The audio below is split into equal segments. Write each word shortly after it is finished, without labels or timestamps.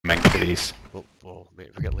these. Oh, mate,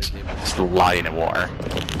 if we get late game. Just lie in the water.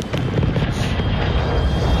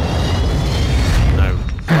 Now,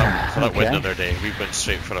 for that win the other day, we went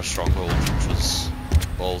straight for a stronghold, which was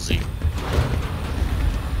ballsy.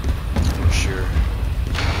 For sure.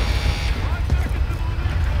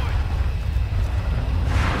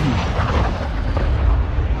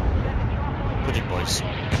 Bridgy boys.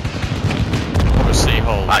 Obviously,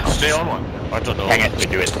 Hull. I'd stay on one. I don't know. Hang it, we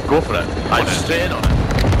do it. Go for it. I'd stay in on it.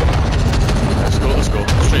 Let's go.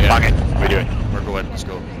 Straight in. Bang it, we do it. We're going, let's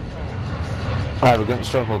go. Alright, we're going to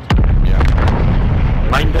stronghold. Yeah.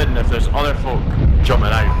 Minding if there's other folk jumping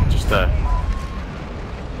out, just aye.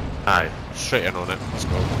 Straight in on it, let's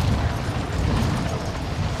go.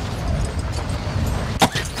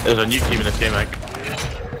 There's a new team in this game, Mike.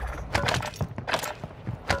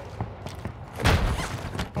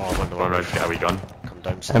 Oh, I'm on the Run wrong around to get a wee gun. Come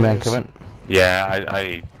downstairs. Hey man, come in. Yeah,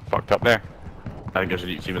 I fucked up there. I think there's a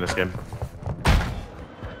new team in this game.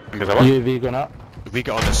 Because I was. UAV going up. We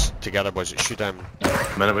get on this together, boys. It should A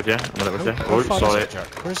minute with you. How Oh, far sorry. is it,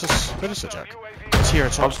 Jack? Where is this? Where is it, Jack? It's here.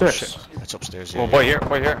 It's Upstairs. Shit. It's upstairs. Yeah. Oh, boy here,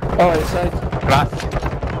 boy here. Oh, outside. Flat.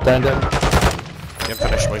 Down. Get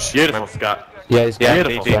finished, boys. Beautiful, Scott. Yeah, he's Yeah, got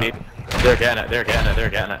Beautiful. need. They're getting it. They're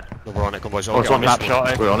getting it. No, we're on it. Come, boys. Oh, it's on map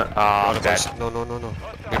shot. We're on it. Ah, dead. no. We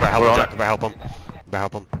better help him, Jack. We better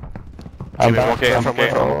help him. I'm Jimmy, back. okay, I'm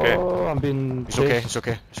okay. Oh, I'm being It's okay. It's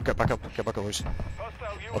okay. Just get back up, boys.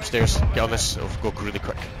 Upstairs. Get on this. It'll go really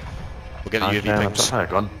quick. We'll get the UAV pings.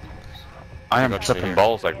 Gun. I am God, tripping here.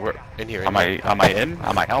 balls like where? In here. Am I in?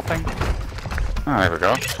 Am I helping? Oh, there we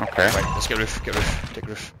go. Okay. Right, let's get roof. Take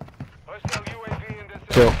roof.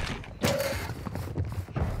 Kill.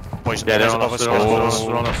 Boys, Yeah, they're boys on above us. us. They're on Boys us. above us.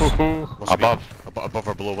 They're on us. Must be Above. above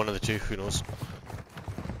or below, one of the two, who knows.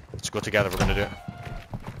 Let's go together, we're gonna do it.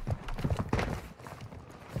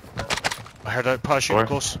 I heard a parachute Where?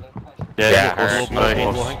 close. Yeah, Below, close. Very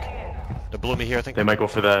below, close. I think. They're below me here, I think. They might go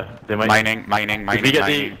for the. They might. Mining. Did we get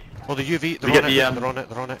the? Oh, the UV, they're We on get it, the,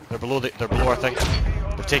 they're on it. They're below our thing.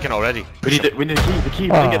 They've taken it already. We need the key. The key. We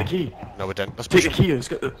didn't get the key. No, we didn't. Let's Take push the them.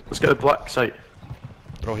 key. Let's get the black site.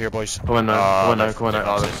 They're all here, boys. Come on now. Come on now. Come on they've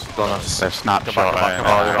now. Oh, got they've done us. They've snapshot. Come back.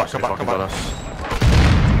 Oh, they've actually fucking done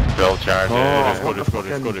us. Bill charge.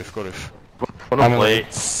 Oh, Go roof. What I'm a in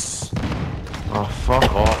plates. Oh,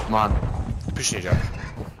 fuck off, man. Push me, Jack.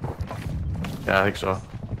 Yeah, I think so.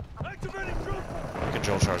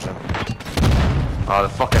 Control charge them. Oh, the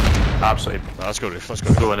fucking absolutely Let's go roof.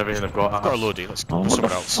 throwing everything they've got. I've got a loadie, let's go Oh, what somewhere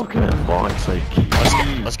the else. fucking black site key.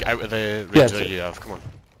 Let's get out of the range Yeah, that you have, come on.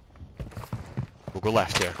 We'll go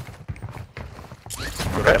left here.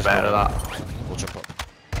 Go Get right, better at that. We'll jump up.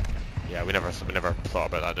 Yeah, we never thought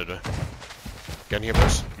about that, did we? Get in here,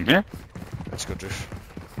 boys. Yeah. Let's go roof.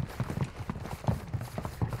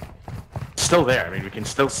 It's still there. I mean, we can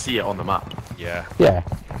still see it on the map. Yeah. Yeah.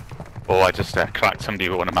 Oh, I just cracked somebody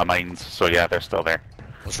with one of my mines. So yeah, they're still there.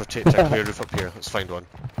 Let's rotate to a clear roof up here. Let's find one.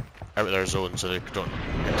 Out of their zone so they don't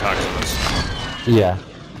get tagged on us. Yeah.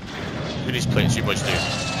 Who needs plates? You boys do.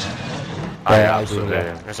 Yeah, I do, absolutely.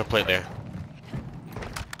 yeah. There's a plate there.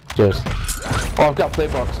 Cheers. Oh, I've got a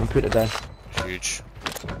plate box and put it down. Huge.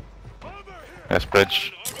 This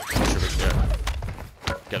bridge.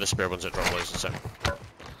 Get the spare ones that drop boys in a sec.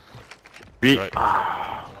 We. Right.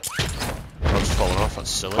 One's falling off, that's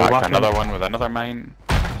silly. Back another one with another mine.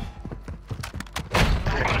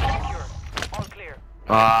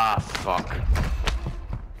 Ah, fuck.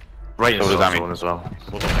 Right in So the does that zone mean- as well.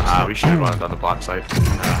 We'll do next time. We should have run down the black side.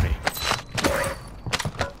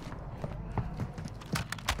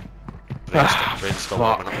 Brainstorm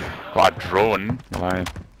fuck. warming up. Got a drone. Why?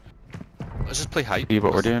 Let's just play hype. See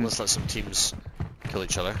what we're doing. Let's let some teams kill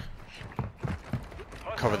each other.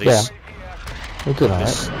 Cover these. We're doing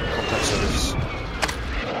These alright. complex roofs.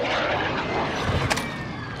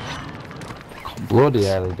 Bloody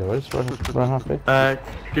early doors. We're happy.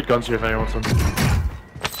 Good guns here if anyone wants them.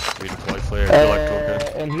 Redeploy flare. Feel like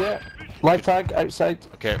broken. In here. Live tag outside.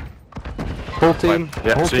 Okay. Whole team.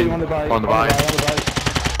 Yeah, Whole seen. team on the buy. On the buy. Oh.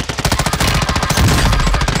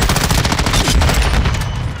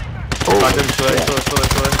 Back in, slow.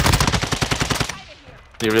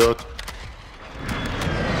 You reload.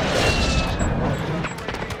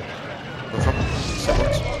 Where from?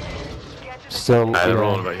 Someone's. Still. They're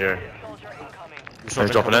rolling about here. Are you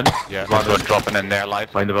dropping in? Yeah. There's one dropping in there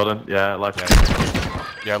live. Behind the building? Yeah, live.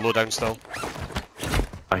 Yeah, low down still.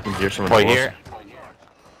 I can hear someone. Boy close. here.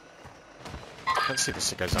 Can't see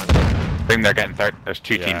this guy's on. I think they're getting third. There's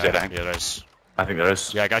two teams there, I think. Yeah, there is. I think there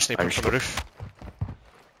is. Yeah, guys, sniper I'm from sure. the roof.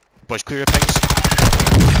 Boys, clear your pings.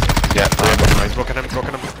 Yeah. Broken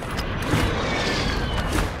him.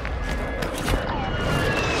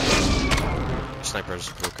 sniper's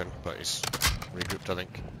broken, but he's regrouped, I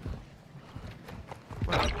think.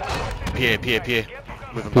 PA.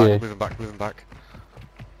 Moving PA. back, moving back, moving back.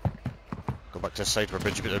 Go back to this side where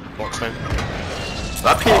Bridgy put the box down.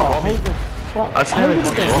 That PA got me. That's how I'm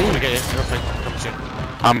gonna get you. You're fine. Come to you.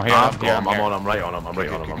 I'm here. I've got him, here. I'm on him, right on him, I'm right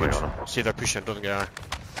on him, I'm right on him. See they're pushing, don't get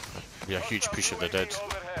be a huge push if they're dead.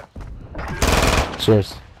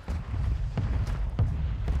 Cheers.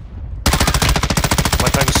 My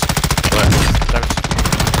things. Down.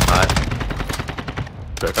 Aye.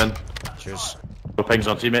 Griffin. Cheers. No pings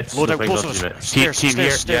on teammates. Load No out pings close on to the teammates. stairs, Team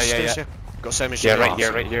here. stairs, Yeah, stairs, Got semi Yeah, right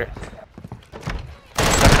here, right here.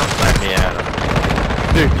 Yeah.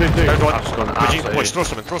 Down one. I've just gone Bridgy, absolutely- boys, throw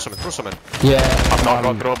some in. Yeah, I've not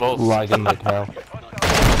got throw balls. lagging like hell.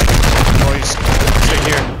 Boys, stay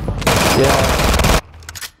here. Yeah.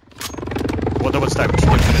 Well, no one's down.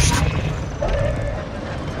 We're finished.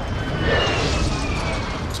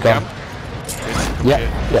 It's gone. Good.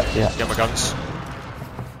 Yeah. Get my guns.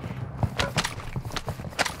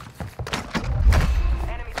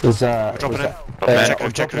 There's Dropping in.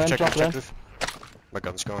 Check roof. My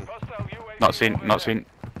gun's gone. Not seen.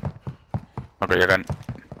 I've got your gun.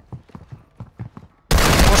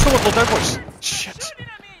 Oh, still low down, boys. Shit.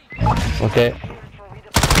 Okay. Okay.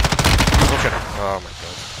 Oh my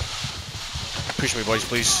god. Push me, boys,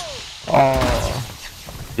 please. Oh.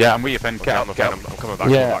 Yeah, I'm with you, Ben. Okay, Get I'm up, get up. coming back.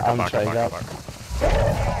 Yeah, I'm I'm back. trying out.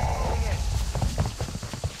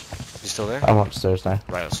 You still there? I'm upstairs now.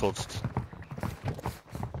 Right, let's hold.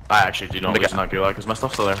 I actually do not listen to that gulag because my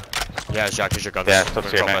stuff's still there. Yeah, Jack, use your guns. Yeah, I'm stuff's gonna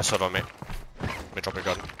here, drop my mate. sword on me. Let me drop your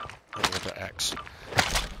gun. I'm gonna put X.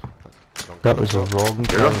 That was a wrong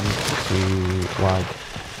gun to lag.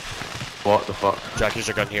 What the fuck? Jack, use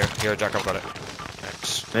your gun here. Here, Jack, I've got it.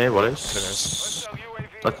 X. Hey, what There it is? is.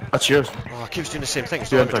 That's yours. Oh, it keeps doing the same thing.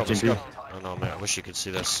 Do Let me drop this 13B. gun. Oh no, mate, I wish you could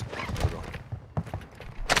see this. There we go.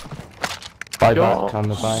 Buy back on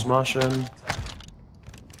the buy. Smashing.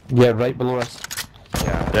 Yeah, right below us.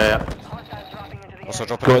 Yeah. Also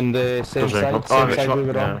dropping Go in. on the same Those are side, in- same okay, side shot. we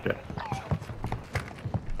were Yeah, on. okay.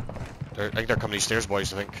 I think they're coming these stairs,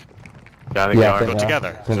 boys, I think. Yeah, I think Yeah, they I are. think Go Yeah.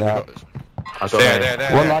 together. Think So we that. got- I've got There, my- there,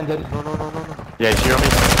 there. One there. landed. No. Yeah, you hear me?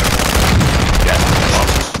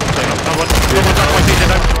 No one got my feet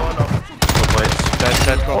down. Good place.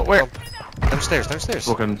 Dead, go. Where? Go. Downstairs.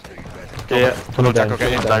 Fucking. Yeah. Come on, Jack, down,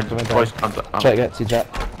 okay. I'm coming down. coming Boys, down. I'm Check it, see Jack.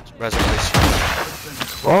 Res it, please.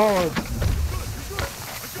 Oh,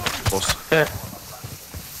 close. Yeah.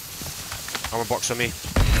 Armor box on me.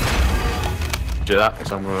 Do that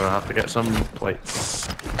because I'm gonna have to get some plates.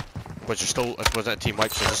 But you're still, it wasn't a team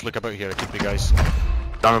wipe, so just look about here, keep you guys.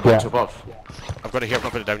 Down box Yeah. above. I've got it here, I've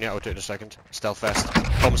not put it down yet, I'll do it in a second. Stealth vest.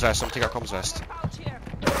 Comms vest, I'm taking our comms vest.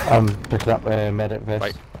 I'm picking up medic vest.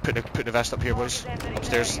 Right, put the vest up here, boys.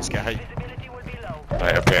 Upstairs, let's get height.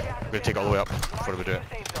 Right, okay. I'm gonna take it all the way up before we do it.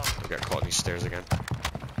 We'll get caught on these stairs again. Are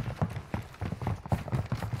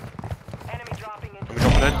we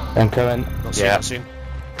dropping in? I'm coming. Not seen, Yeah. not seen.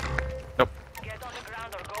 Nope.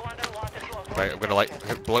 Right, I'm gonna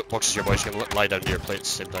boxes here, boys. You're gonna lie down to your plates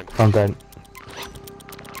same time. I'm down.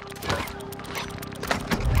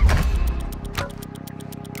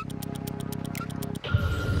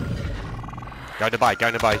 Down to buy.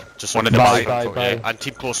 Just so One we in the can buy. get full- Buy. yeah. And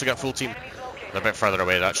team close to get full team. They're a bit further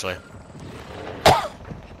away, actually.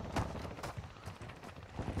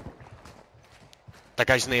 That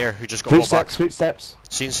guy's in the air who just got bought back. Footsteps.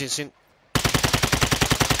 Seen.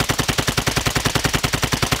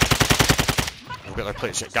 We've got their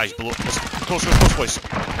plates. Guys below. Close, boys.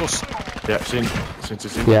 Close. Yeah, seen.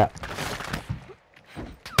 Yeah.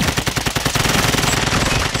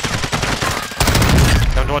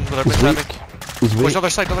 Down to one with our He's plates. weak. He's Boys, weak. other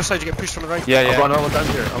side, you're getting pushed from the right. Yeah, I've yeah. got another one down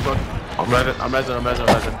here. I'm resin.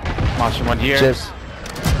 Smashing one here. Cheers.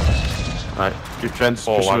 Right, keep fence.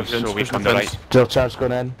 Oh, Push wow, the fence. so weak Push on the the fence. Drill charge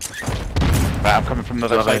going in. Right, I'm coming from the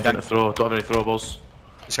Don't other have side anything then. to throw. Don't have any throwables.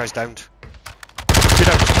 This guy's downed. Two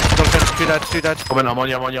down. Double fence, two dead. Come in, I'm on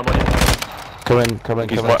you. Come in.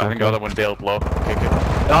 He's what? I think the other one bailed low. Okay, good.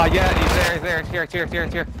 Oh yeah, he's there. Here.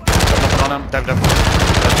 On him. Down.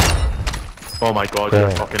 Oh my god, Yeah.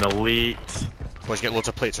 you're fucking elite. Boys, get loads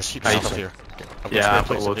of plates. There's heaps Nice. of stuff here. Okay, I've got Yeah, some I've got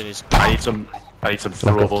plates loads. in these. I need some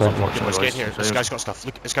throwables, Okay, unfortunately. Boys, get in here. boys. This guy's got stuff.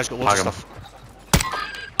 Look, this guy's got loads Tag of him. stuff.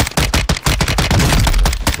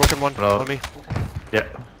 Broken one. Bro. On me. Yeah.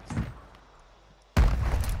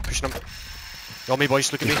 Pushing him. On me,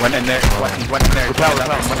 boys. Look at me. Went in there. He went in there. Repel. Go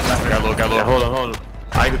low. Yeah, hold on.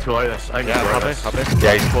 I can throw out of this. I can Yeah, throw out happy. of this.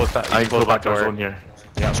 Yeah, he's closed that. I He's can go closed back that to our door. zone here.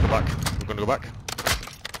 Yeah, let's go back. We're gonna go back.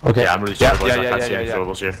 Okay. Yeah, I'm really sorry, boys. yeah, I can't yeah, see any yeah.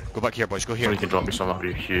 throwables here. Go back here, boys. Go If here. you can drop me some, that'd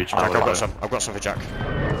be huge. Jack, I've got some for Jack.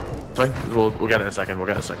 Fine. We'll get it in a second. We'll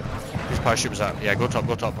get it in a second. Whose parachute was that? Yeah, go top,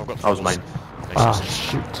 go top. I've got That was funnels. mine. Nice, Ah, nice.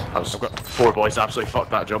 shoot. I've got 4 boys. Absolutely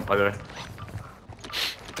fucked that jump, by the way.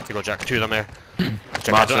 There you go, Jack. 2 of them there.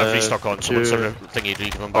 Jack, I don't have restock on, so once the thingy, you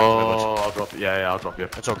can come back. Oh, I'll drop. Yeah, I'll drop you.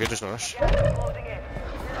 It's all good. There's no rush.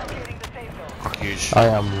 Fuck huge. I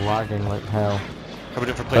am lagging like hell. How are we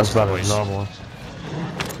doing for That's places, better boys? than normal.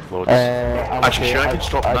 Loads. Actually, should I just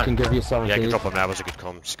drop I that? can give you some. Yeah, I can drop them now. That was a good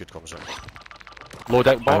comms. Good comms.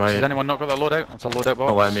 Loadout box. Alright. Has anyone not got the loadout? It's a loadout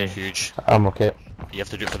box. Oh, let me. Huge. I'm okay. You have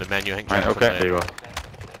to do it for the menu, I think. Right, Jack, okay. There you go.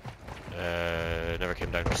 Never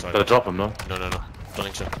came down. Did I drop him, no? No. Don't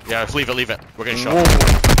think so. Yeah, leave it. We're getting shot.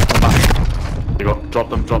 There you go. Drop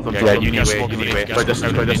them. Yeah, drop them. you Gas need smoke, way, you need grenade, way. gas Quite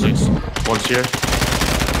smoke, distance, grenade. quite distance. One's here.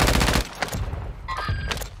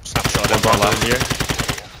 Snapshot One of bar them. left here.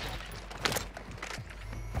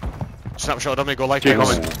 Snapshot of them. Go light. Two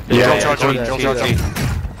guys. coming. Drill, Yeah, charge, yeah, drill, yeah, charge. yeah.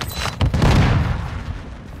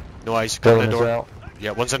 No eyes. Come in Building the as door. well.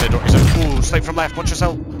 Yeah, one's in the door. He's in. Ooh, snipe from left. Watch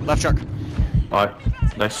yourself. Left, Jack. Alright.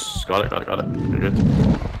 Nice. Got it. You're good.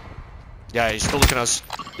 Yeah, he's still looking at us.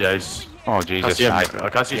 Yeah, he's... Oh I Jesus! see him. Aye. I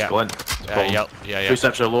can't see his Yeah. glint. Yeah.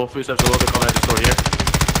 Footsteps are low. They're coming out the door here.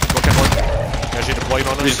 Looking one. There's you deploying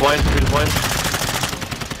on us. Who's deploying?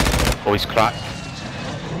 Oh, he's cracked.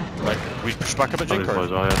 Right, we push back a bit, Jake, or?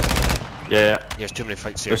 Yeah. He has too many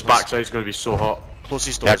fights here. This backside's going to be so hot. Close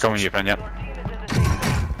these doors. Yeah, come with you, Ben. Yeah.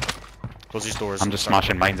 Close these doors. I'm just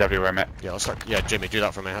smashing mines everywhere, mate. Yeah, let's start. Yeah, Jimmy, do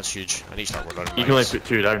that for me. That's huge. I need to start working on You can only put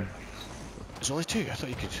 2 down. It's only 2. I thought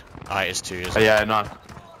you could. Ah, it is 2, isn't it? Yeah, no.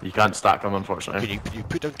 You can't stack them, unfortunately. Can you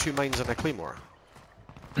put down 2 mines and a claymore?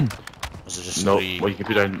 Or is it just No, 3? well you can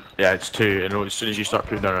put down, yeah, it's 2, and as soon as you start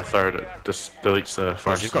putting down a third, it just deletes the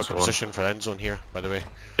first. You've got a and so on. position for end zone here, by the way.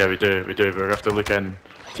 Yeah, we do, but we have to look in.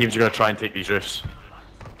 Teams are going to try and take these roofs.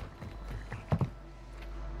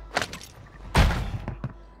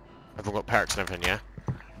 Everyone got perks and everything, yeah?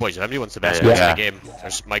 Boys, if anyone's the best Yeah, guns yeah. in the game,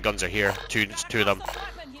 my guns are here. Two of them.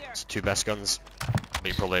 It's 2 best guns. But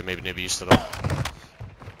you probably maybe never used to them.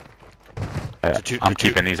 I'm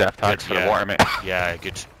keeping these F tags for the water, mate. Yeah,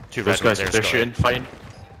 good. 2 Those red ones guys, there. they're Scott. shooting, fighting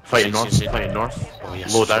north, See. fighting north. Oh,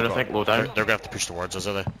 yes, Low down, I forgot. think, low down. They're gonna have to push towards us,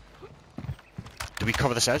 are they? Do we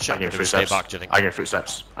cover this edge? I Or can do hear we stay footsteps. back, do you think? I can hear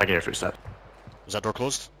footsteps. Is that door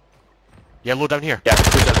closed? Yeah, low down here. Yeah,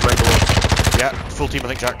 footsteps right below. Yeah, full team I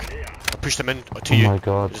think, Jack. I pushed them in to Oh you. my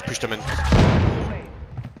god. Just pushed them in.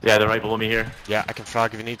 Yeah, they're right below me here. Yeah, I can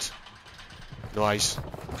frag if you need. No eyes.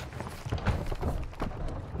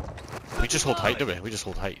 We just hold height, do we? We just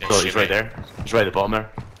hold height. So he's right there. He's right at the bottom there.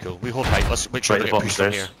 Cool. We hold height. Let's make sure Right we at the get bottom pushed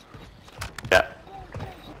from stairs. here. Yeah.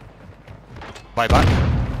 Buy back.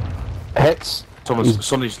 Hits.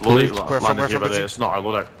 Somebody's loaded, Where from, landed here, but Bridgy? it's not our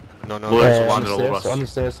loadout. No. Loadout's On landed the all over stairs. On the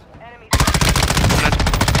us. stairs.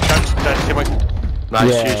 Dead, came out. Nice,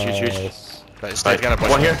 Yes. huge. Right, it's dead, Right, get it, boys.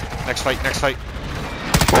 one here. Next fight. Nice fight's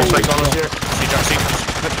on us here. See, Jack, see.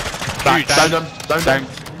 Huge. Down them.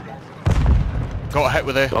 Got a hit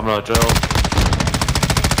with a Got another drill.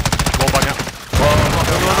 wall banger. No.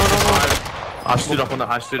 I stood up on it.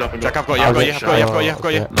 Jack, I've got you. No,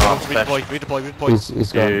 Redeploy.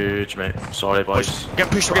 He's gone. huge, mate. Sorry, boys. Get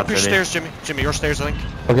pushed stairs, Jimmy. Jimmy, your stairs, I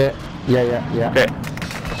think. Okay. Yeah. Okay.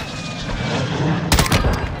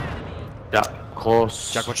 Yeah,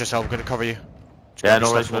 close. Jack, watch yourself. I'm gonna cover you. Yeah, no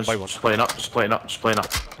Just worries, one by just one. just playing up.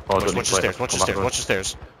 Oh, I don't need Watch to the play. stairs. Watch the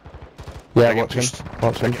stairs. Yeah, I get watch him. pushed.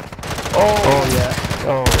 Watch him. Oh yeah.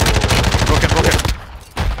 Oh. Broken.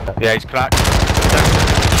 Yeah, he's cracked.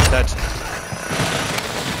 Dead.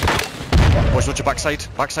 Boys, watch your backside.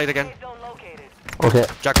 Backside again. Okay.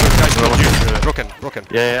 Jack, guys, towards you. Broken.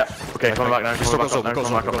 Yeah. Okay, coming back now. We've still Coming got back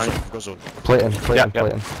zone. up now. We've got zone. Plating. Yeah.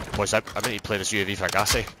 Boys, I need to play this UAV for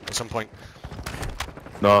Agassi at some point.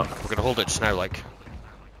 No. We're gonna hold it just now, like.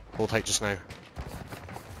 Hold tight just now.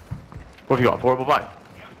 What have you got? A portable bag?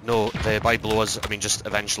 No, the buy below us, I mean just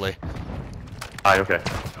eventually. Aye, okay.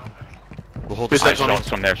 We'll hold Footsteps this. on me. Shots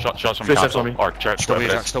from there. Shots from Footsteps castle on me. or church. Still with you,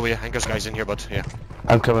 whatever it Jack, is. still with you. I think there's guys in here, bud. Yeah.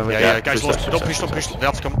 I'm coming with you. Yeah, guys, footsteps, don't push. footsteps. They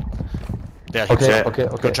have to come. Yeah, Okay.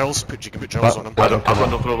 Got drills. You can put drills on them. I've got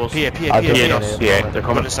no throwables. PA. I'll get Yeah, in. they're Go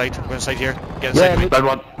coming. inside here. Get Yeah, inside. Down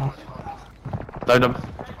one. Down him.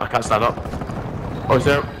 I can't stand up. Oh, he's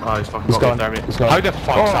there. Oh, he's fucking He's got me gone. there, mate. He's gone. How the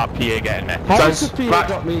fuck's Oh. that PA getting me? How Sounds does the PA cracked.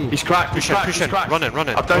 got me? He's cracked. Push in. Run in.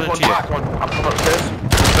 I've down Run one into you. back one. I'm coming upstairs.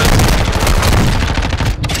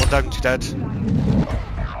 One down, 2 dead.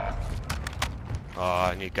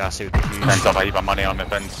 Oh, I need gas. It would be huge. Turns up, I leave my money on the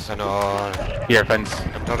Vince. I know. Here, Vince.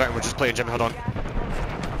 We're just playing, Jimmy. Hold on.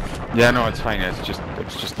 Yeah, no, it's fine. It's just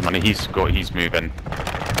the money. He's moving.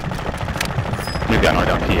 Maybe I know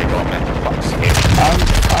that PA got me. For fuck's sake. I'm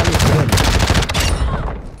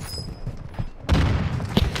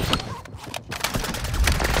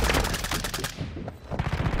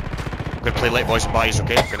play late boys and buys,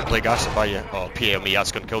 okay? We're gonna play gas and buy you. Oh, PA on me,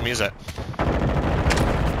 that's gonna kill me, is it?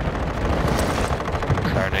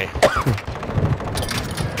 Bernie.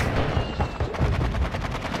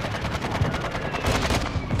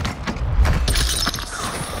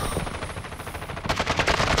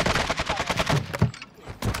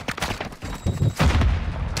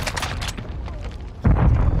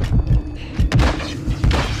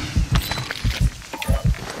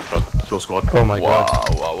 Full squad. Oh my god.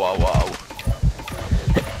 Wow.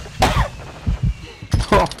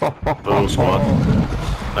 Full squad.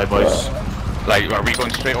 Hey boys. Like, are we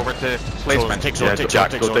going straight over to placement? Take zone, Yeah, take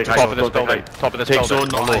Jack, zone, go take take zone. Top of this building. Top of this Take building.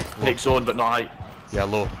 zone, not low. Take zone, but not high. Yeah,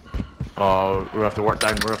 low. Oh, we have to work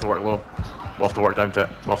down. We have to work low. We'll have to work down to it.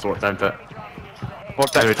 We'll have to work down to it.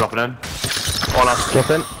 Work down. Anyway, dropping in. On us. Drop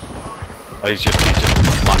in. Oh, he's just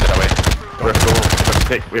landed away. We have to go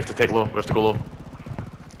low. We have to take low. We have to go low.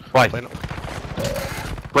 Why?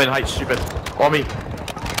 Playing height, stupid. On me.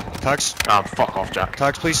 Tags. Ah, fuck off, Jack.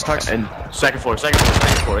 Tags, please, tags. In second floor,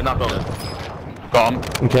 in that building. Got him.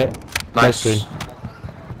 Okay. Nice. Nice.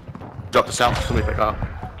 Drop the south, somebody pick that up.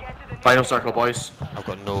 Final circle, boys. I've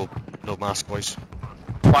got no mask, boys.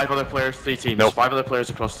 5 other players, 3 teams. Nope. 5 other players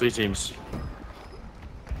across 3 teams.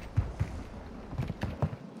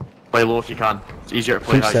 Play low if you can. It's easier to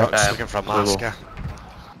play Two high. sets. Looking for a play mask, low. yeah.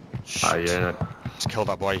 Ah, yeah. Let's kill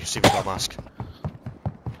that boy, see if he's got a mask.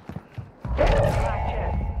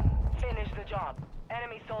 Finish the job.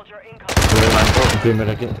 Enemy soldier incoming.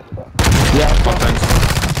 Boomer again. Yeah,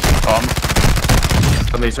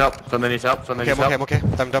 Somebody needs help. Somebody needs help. Somebody Okay, needs I'm okay,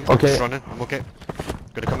 help. I'm okay. I'm Okay. just running, I'm okay.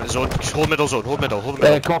 Gonna come in the zone. Just hold middle zone, hold middle. coffin,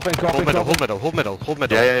 Hold coffin, middle, coffin. hold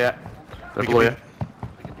middle. Yeah. They're We below can you.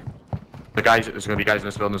 The guys, there's gonna be guys in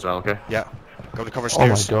this building as well, okay? Yeah. Going to cover Oh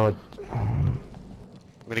my stairs. god. I'm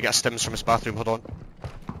gonna get a stims from his bathroom, hold on.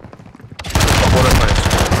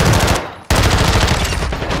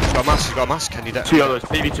 He's got a mask, I need it. 2 others,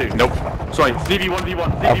 3v2. Nope. Sorry, 3v1v1.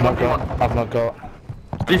 I've not 3v1v1. got. I've not got.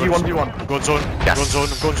 3v1v1. I'm going zone, Yes.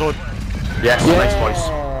 I'm going zone. Yes, nice boys.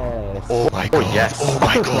 Oh my god. yes. Oh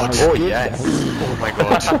my god. Oh yes. Oh my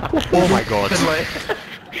god. Oh my god.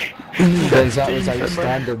 Guys, that was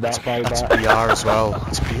outstanding, that That's buyback. BR as well.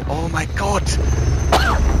 Oh my god.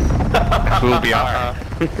 Cool BR.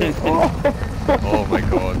 Oh my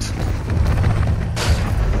god.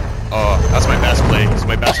 Oh, that's my best play. It's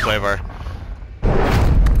my best play ever.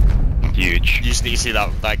 Huge. You just need to see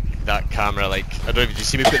that camera, like, I don't know, did you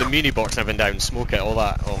see me put the muni box and everything down, smoke it, all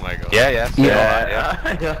that? Oh my god. Yeah. Yeah.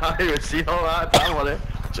 I would see all that. Damn on it.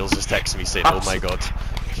 Jill's just texting me saying, oh my god.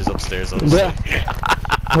 She's upstairs, honestly.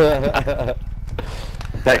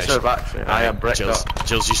 Text her back. I am bricked up.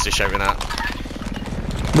 Jill's used to shouting at.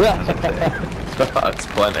 That's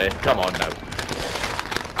plenty. Come on now.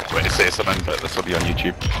 Way to say something, but this will be on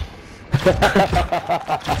YouTube.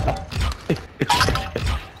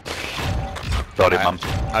 Sorry, mum.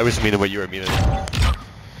 I was meaning what you were meaning.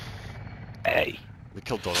 Hey. We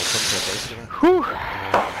killed Donald Trump there, boys, didn't we? Oh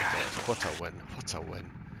my god, what a win, what a win.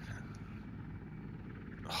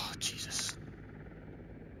 Oh, Jesus.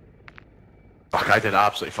 Fuck, I did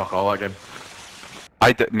absolutely fuck all that game.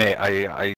 I did, mate. I